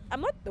know. I'm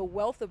not the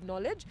wealth of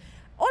knowledge.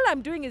 All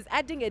I'm doing is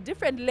adding a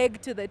different leg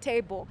to the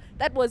table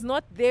that was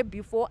not there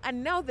before,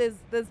 and now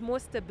there's more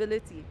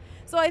stability.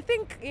 So I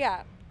think,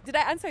 did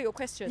I answer your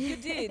question? You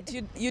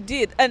did, you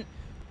did. And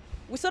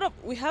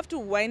we have to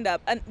wind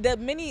up, and there are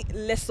many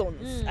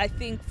lessons, I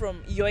think,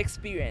 from your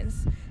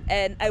experience.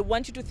 And I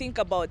want you to think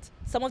about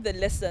some of the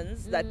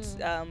lessons that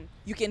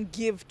you can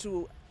give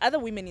to other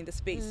women in the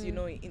space, you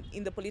know,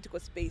 in the political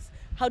space.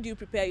 How do you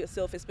prepare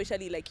yourself,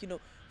 especially like, you know,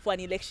 for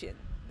an election?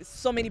 there's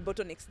so many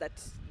bottlenecks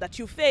that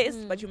you face,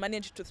 but you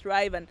managed to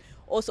thrive and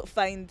also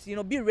find,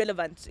 be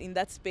relevant in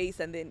that space,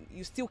 and then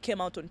you still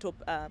came out on top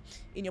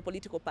in your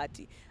political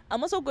party.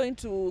 I'm also going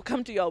to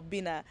come to you,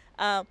 Albina.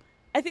 I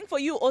think for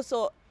you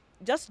also,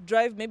 just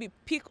maybe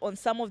pick on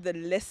some of the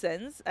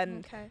lessons,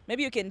 and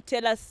maybe you can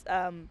tell us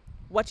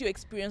what your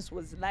experience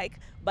was like,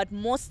 but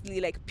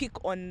mostly like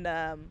pick on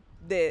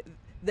the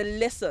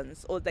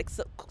lessons, or like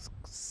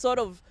sort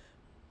of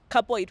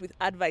couple it with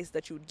advice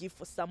that you would give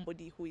for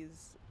somebody who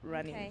is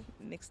running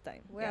next time.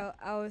 Well,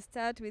 I'll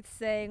start with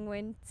saying,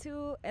 when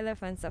two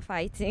elephants are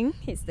fighting,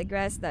 it's the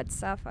grass that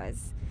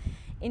suffers.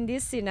 In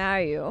this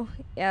scenario,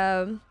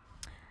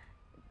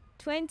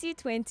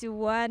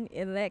 2021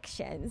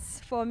 elections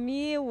for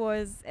me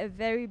was a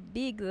very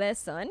big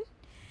lesson,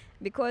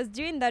 because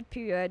during that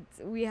period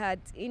we had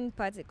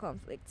in-party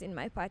conflicts in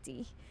my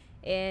party,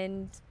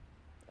 and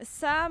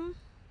some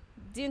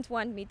didn't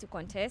want me to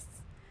contest,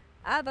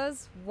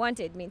 others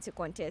wanted me to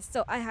contest.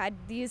 So I had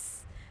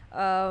this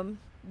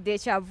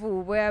deja vu,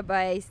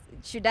 whereby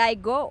should I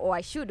go or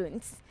I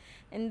shouldn't,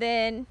 and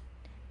then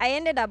I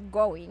ended up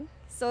going.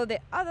 So the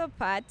other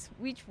part,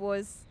 which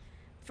was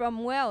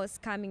from where I was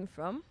coming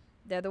from,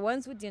 they're the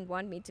ones who didn't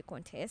want me to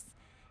contest,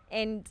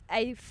 and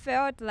I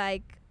felt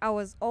like I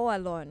was all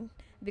alone,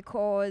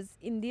 because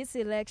in this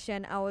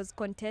election I was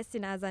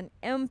contesting as an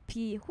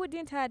MP who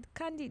didn't have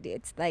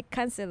candidates like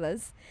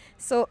councillors,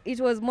 so it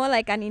was more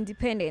like an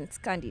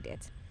independent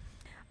candidate.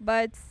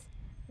 But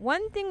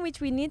one thing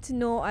which we need to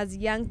know as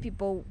young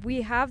people,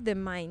 we have the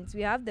minds,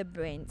 we have the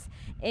brains,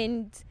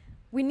 and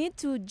we need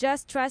to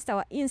just trust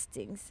our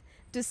instincts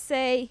to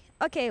say,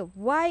 okay,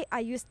 why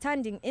are you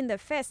standing in the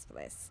first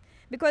place?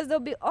 Because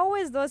there'll be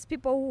always those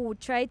people who will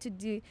try to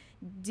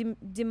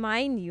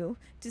demean you,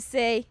 to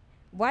say,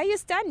 why are you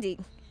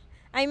standing?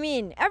 I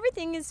mean,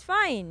 everything is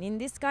fine in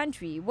this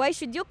country. Why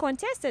should you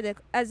contest it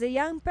as a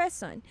young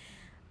person?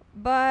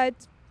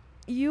 But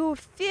you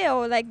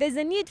feel like there's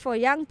a need for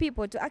young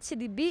people to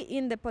actually be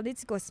in the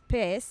political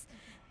space,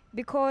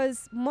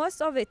 because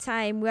most of the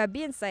time we are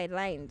being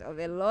sidelined of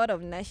a lot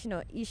of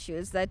national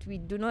issues that we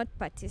do not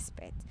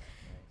participate.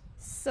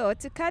 So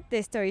to cut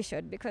the story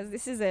short, because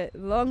this is a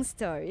long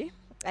story,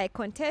 I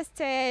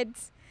contested,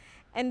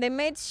 and they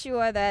made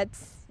sure that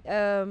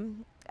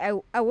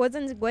I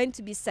wasn't going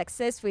to be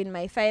successful in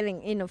my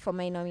filing in for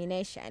my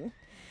nomination.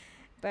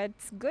 But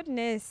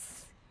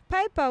goodness,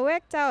 Piper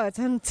worked out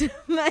onto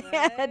my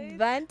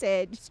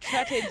advantage.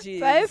 Strategies.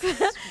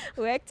 Piper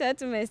worked out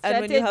to my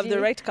strategy. And when you have the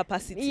right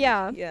capacity.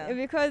 Yeah,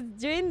 because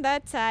during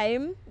that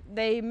time,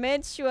 they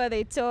made sure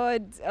they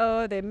told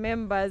all the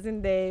members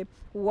in the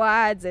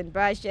wards and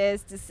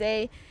branches to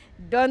say,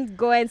 don't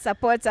go and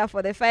support her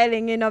for the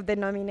filing in of the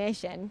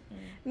nomination.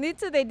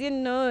 Little they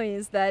didn't know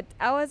is that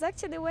I was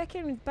actually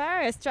working with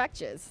power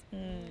structures.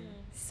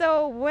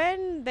 So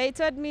when they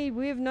told me,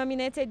 we've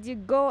nominated you,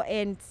 go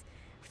and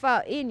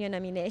file in your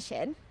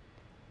nomination,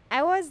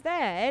 I was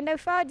there and I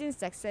filed in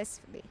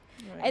successfully.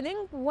 Right. I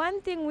think one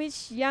thing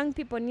which young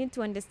people need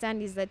to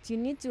understand is that you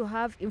need to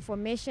have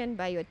information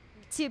by your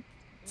tip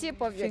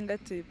of your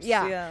fingertips.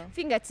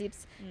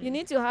 Fingertips. You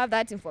need to have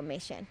that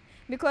information.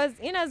 Because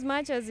in as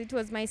much as it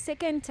was my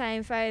second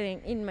time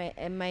filing in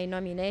my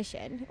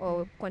nomination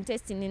or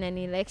contesting in an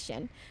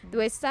election, there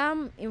was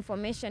some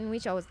information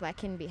which I was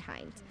lacking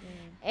behind.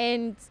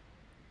 And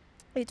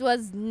it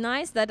was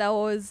nice that I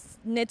was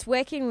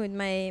networking with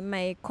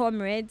my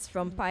comrades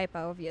from Piper,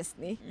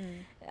 obviously.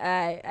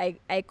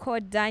 I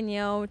called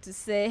Daniel to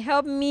say,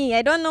 help me.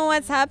 I don't know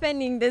what's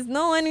happening. There's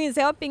no one who is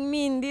helping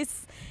me in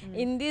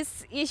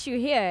this issue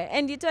here.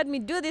 And he told me,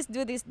 do this,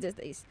 do this, do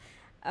this.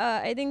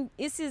 I think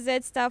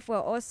ECZ staff were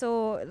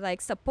also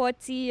like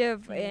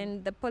supportive,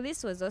 and the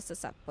police was also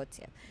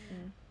supportive.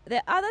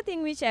 The other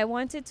thing which I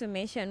wanted to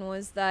mention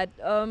was that,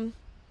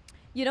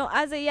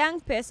 as a young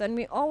person,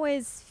 we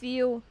always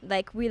feel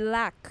like we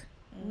lack,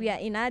 we are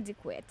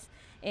inadequate,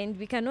 and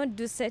we cannot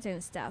do certain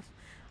stuff.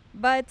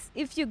 But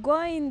if you go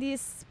in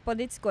this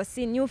political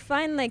scene, you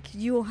find like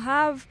you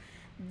have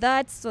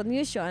that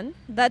solution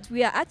that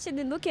we are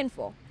actually looking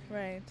for.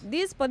 Right.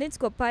 These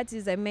political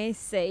parties, I may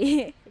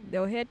say,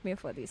 they'll hate me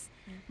for this.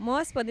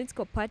 Most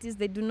political parties,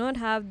 they do not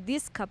have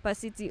this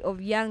capacity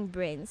of young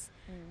brains.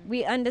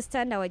 We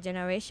understand our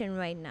generation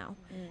right now,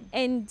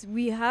 and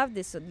we have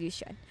the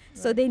solution. Right.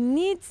 So the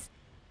need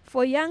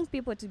for young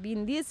people to be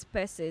in these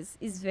spaces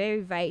is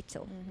very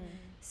vital.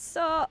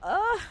 So,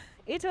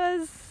 it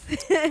was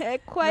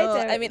quite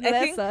a lesson.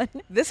 I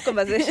think this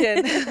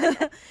conversation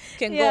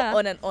can go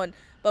on and on.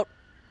 But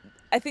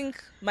I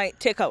think my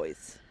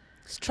takeaways.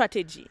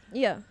 Strategy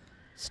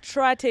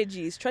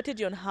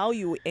on how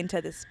you will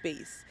enter the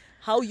space,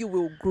 how you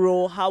will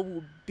grow, how you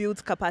will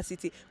build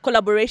capacity,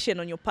 collaboration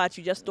on your part.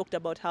 You just talked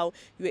about how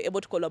you were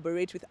able to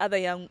collaborate with other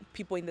young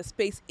people in the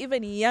space,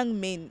 even young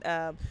men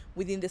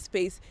within the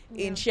space,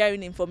 in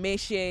sharing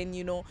information,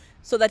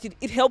 so that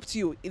it helped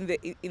you in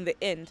the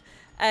end.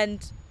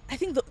 And I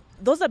think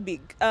those are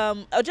big.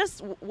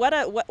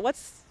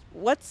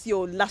 What's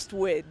your last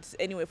words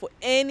anyway for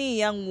any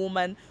young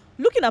woman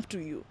looking up to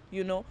you,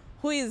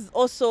 who is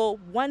also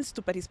wants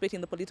to participate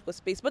in the political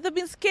space, but they've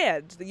been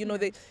scared. You know,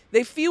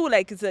 they feel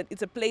like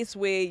it's a place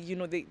where, you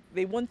know,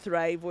 they won't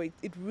thrive, or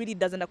it really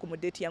doesn't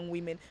accommodate young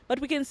women. But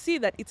we can see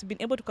that it's been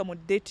able to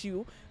accommodate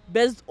you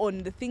based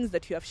on the things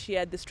that you have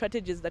shared, the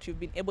strategies that you've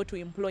been able to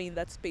employ in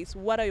that space.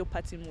 What are your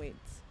parting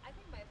words? I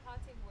think my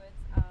parting words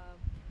are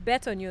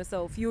bet on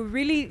yourself. You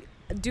really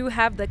do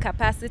have the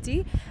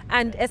capacity,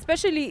 and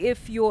especially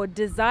if your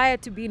desire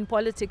to be in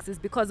politics is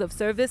because of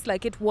service,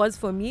 like it was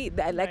for me,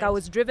 like I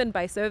was driven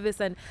by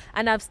service, and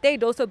I've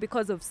stayed also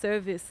because of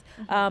service.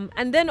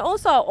 And then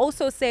also I'll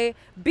also say,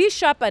 be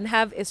sharp and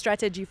have a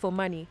strategy for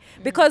money,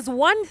 because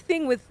one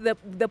thing with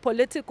the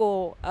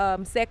political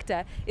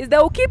sector is they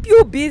will keep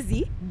you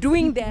busy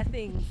doing their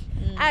things.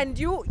 And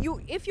you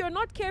if you're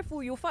not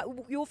careful,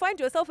 you'll find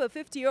yourself a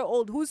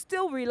 50-year-old who's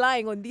still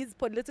relying on these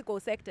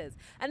political sectors.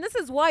 And this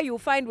is why you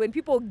find when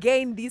people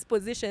gain these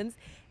positions,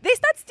 they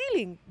start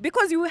stealing,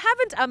 because you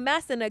haven't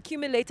amassed and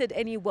accumulated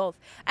any wealth.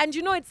 And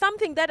you know, it's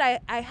something that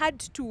I had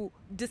to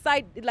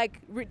decide, like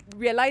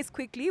realize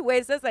quickly, where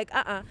it says like,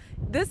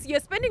 this, you're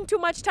spending too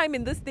much time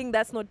in this thing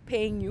that's not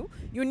paying you.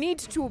 You need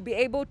to be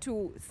able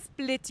to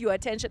split your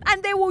attention,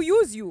 and they will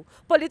use you.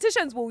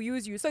 Politicians will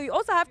use you. So you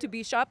also have to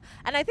be sharp.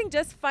 And I think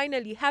just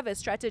finally have a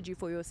strategy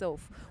for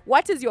yourself.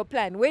 What is your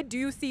plan? Where do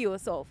you see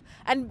yourself?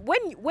 And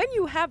when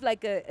you have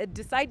like a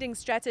deciding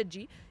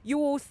strategy, you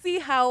will see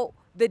how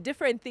the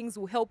different things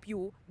will help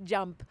you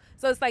jump.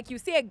 So it's like you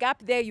see a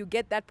gap there, you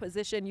get that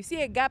position. You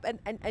see a gap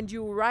and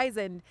you rise,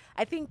 and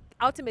I think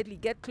ultimately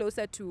get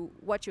closer to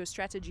what your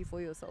strategy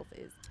for yourself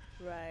is.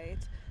 Right.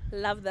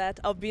 Love that.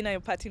 Albina, your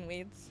parting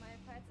words. My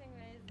parting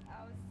words,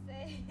 I would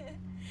say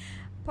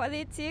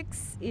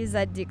politics is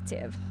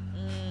addictive.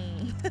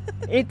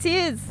 It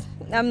is.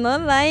 I'm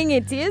not lying,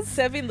 it is.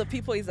 Serving the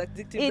people is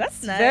addictive. It's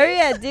That's nice. very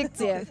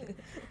addictive.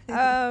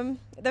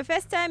 The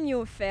first time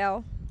you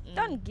fail,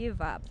 don't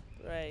give up.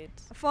 Right.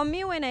 For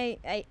me, when I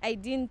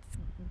didn't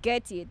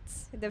get it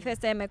the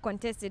first time I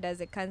contested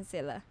as a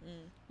councillor,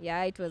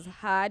 yeah, it was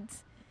hard,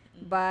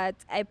 but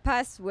I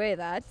passed with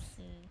that,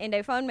 and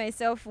I found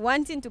myself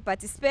wanting to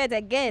participate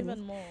again.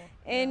 Even more.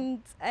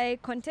 And I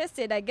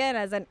contested again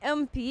as an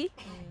MP.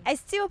 I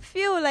still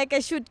feel like I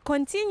should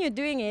continue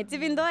doing it,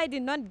 even though I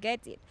did not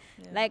get it.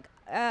 Like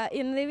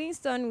in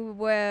Livingston, we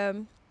were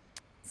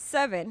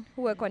 7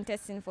 who were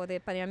contesting for the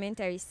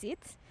parliamentary seat.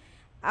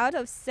 Out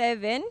of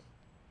 7,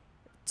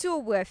 2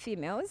 were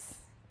females.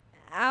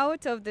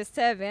 Out of the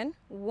 7,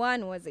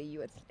 1 was a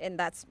youth, and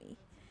that's me.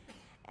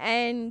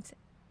 And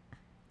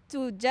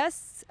to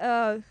just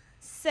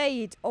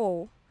say it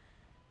all,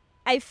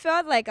 I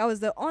felt like I was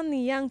the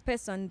only young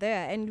person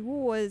there, and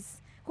who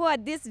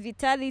had this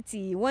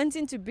vitality,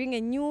 wanting to bring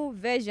a new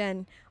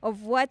version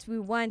of what we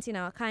want in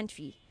our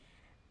country.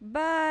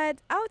 But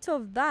out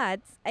of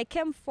that, I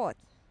came forth.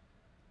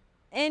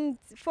 And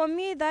for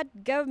me,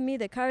 that gave me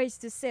the courage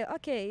to say,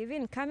 okay,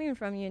 even coming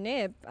from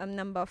UNIP, I'm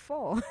number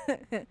 4.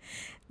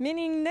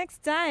 Meaning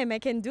next time I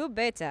can do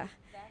better.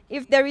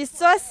 If the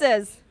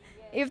resources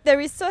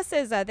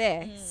are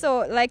there.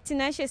 So like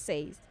Tinashe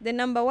says, the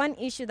number 1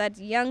 issue that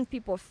young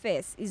people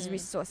face is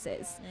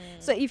resources.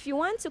 So if you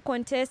want to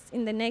contest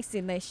in the next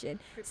election,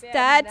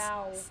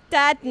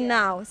 start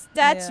now.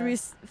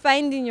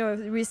 Finding your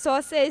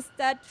resources,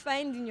 start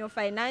finding your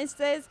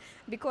finances,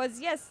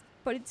 because yes,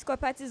 political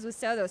parties will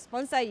say they'll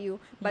sponsor you,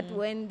 but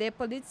when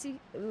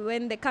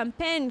the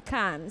campaign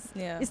comes,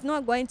 it's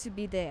not going to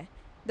be there.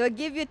 They'll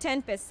give you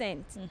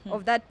 10%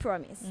 of that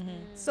promise.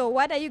 So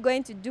what are you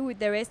going to do with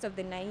the rest of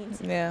the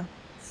 90? Yeah.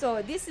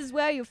 So this is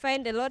where you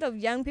find a lot of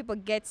young people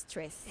get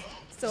stressed.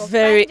 So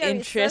very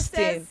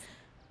interesting.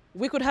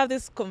 We could have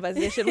this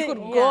conversation. We could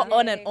go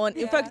on and on.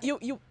 In fact,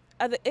 you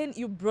at the end,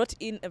 you brought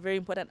in a very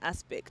important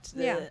aspect,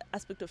 the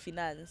aspect of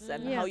finance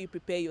and how you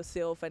prepare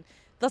yourself. And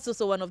that's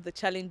also one of the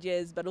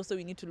challenges, but also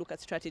we need to look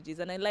at strategies.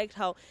 And I liked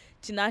how,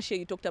 Tinashe,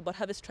 you talked about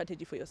have a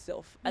strategy for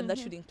yourself. And that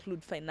should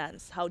include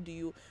finance. How do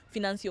you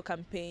finance your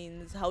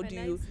campaigns? How do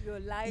you... Your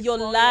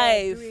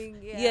life.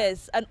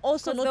 Yes. And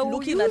also not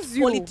looking at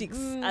politics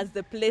as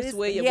the place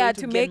where you're going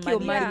to get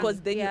money, because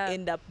then you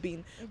end up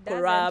being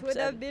corrupt. Would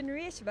have been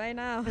rich by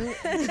now.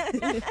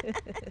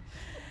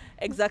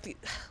 Exactly.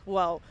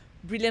 Wow.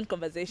 Brilliant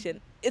conversation.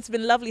 It's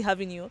been lovely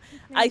having you.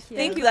 I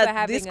think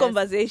that this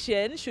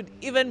conversation should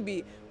even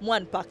be more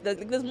unpacked.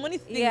 There's many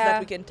things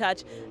that we can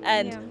touch,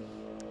 and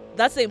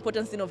that's the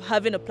importance thing of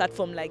having a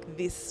platform like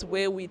this,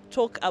 where we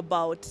talk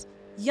about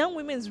young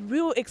women's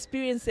real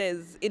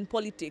experiences in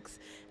politics,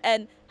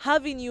 and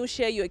having you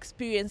share your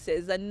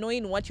experiences and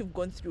knowing what you've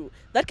gone through,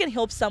 that can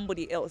help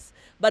somebody else.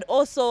 But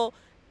also,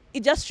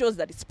 it just shows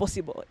that it's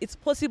possible. It's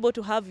possible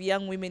to have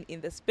young women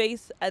in the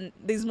space, and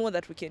there's more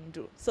that we can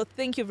do. So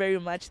thank you very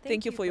much.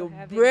 Thank you for your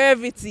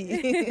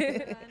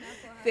brevity.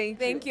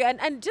 Thank you.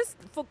 And just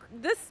for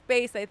this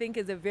space, I think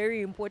is a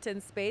very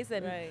important space,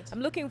 and I'm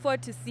looking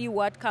forward to see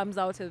what comes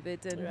out of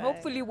it. And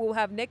hopefully we'll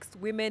have next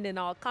women in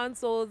our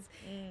councils,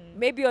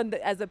 maybe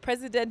as a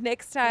president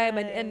next time,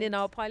 and in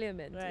our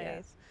parliament.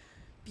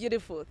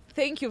 Beautiful.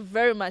 Thank you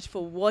very much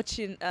for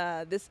watching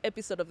this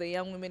episode of the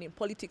Young Women in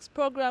Politics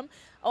program.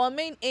 Our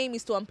main aim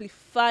is to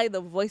amplify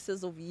the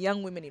voices of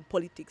young women in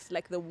politics,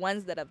 like the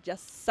ones that I've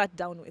just sat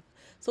down with.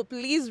 So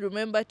please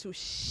remember to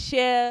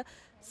share,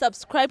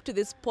 subscribe to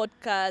this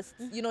podcast,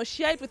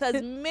 share it with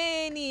as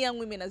many young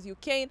women as you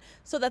can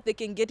so that they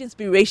can get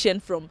inspiration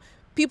from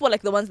people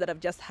like the ones that I've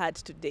just had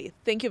today.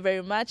 Thank you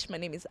very much. My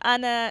name is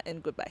Anna,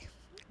 and goodbye.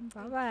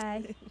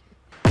 Bye-bye.